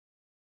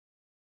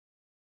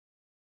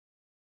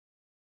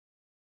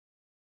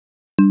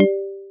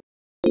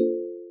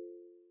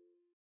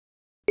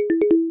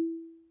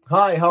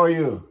Hi, how are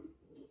you?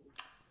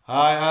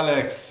 Hi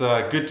Alex,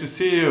 good to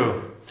see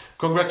you.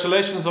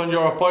 Congratulations on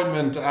your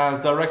appointment as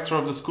Director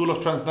of the School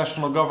of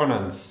Transnational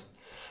Governance.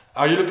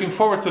 Are you looking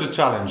forward to the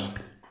challenge?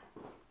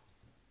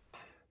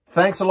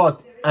 Thanks a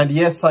lot. And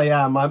yes, I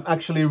am. I'm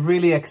actually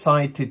really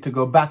excited to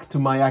go back to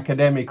my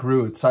academic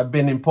roots. I've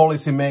been in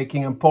policy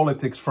making and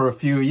politics for a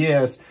few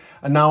years,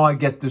 and now I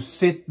get to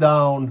sit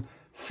down,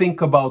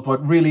 think about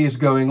what really is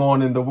going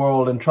on in the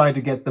world and try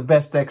to get the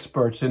best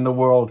experts in the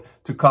world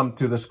to come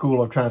to the School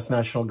of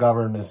Transnational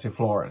Governance in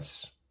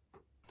Florence.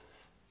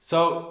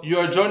 So you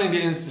are joining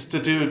the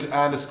Institute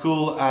and the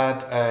school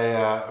at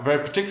a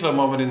very particular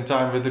moment in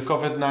time with the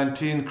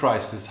COVID-19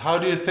 crisis. How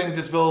do you think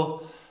this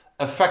will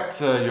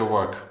affect your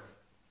work?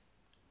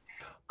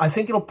 I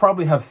think it'll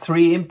probably have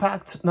three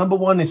impacts. Number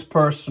one is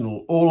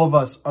personal. All of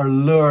us are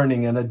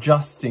learning and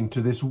adjusting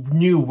to this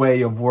new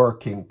way of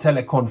working,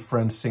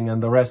 teleconferencing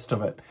and the rest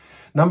of it.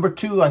 Number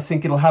two, I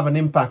think it'll have an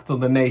impact on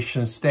the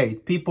nation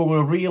state. People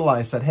will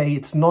realize that, hey,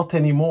 it's not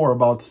anymore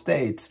about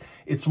states.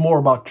 It's more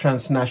about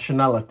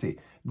transnationality.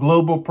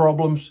 Global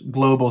problems,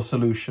 global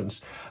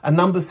solutions. And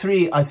number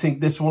three, I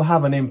think this will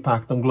have an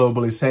impact on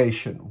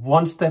globalization.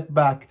 One step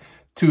back,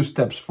 two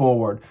steps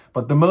forward.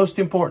 But the most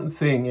important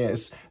thing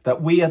is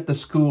that we at the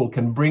school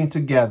can bring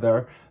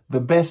together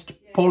the best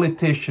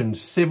politicians,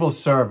 civil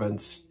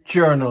servants,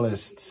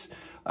 journalists,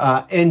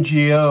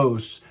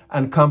 NGOs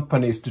and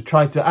companies to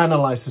try to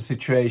analyze the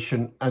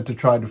situation and to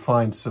try to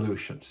find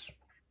solutions.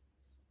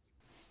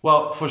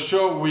 Well, for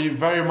sure, we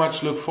very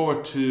much look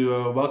forward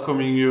to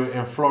welcoming you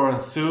in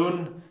Florence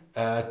soon.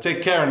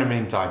 Take care in the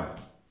meantime.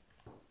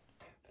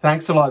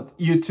 Thanks a lot.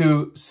 You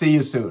too. See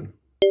you soon.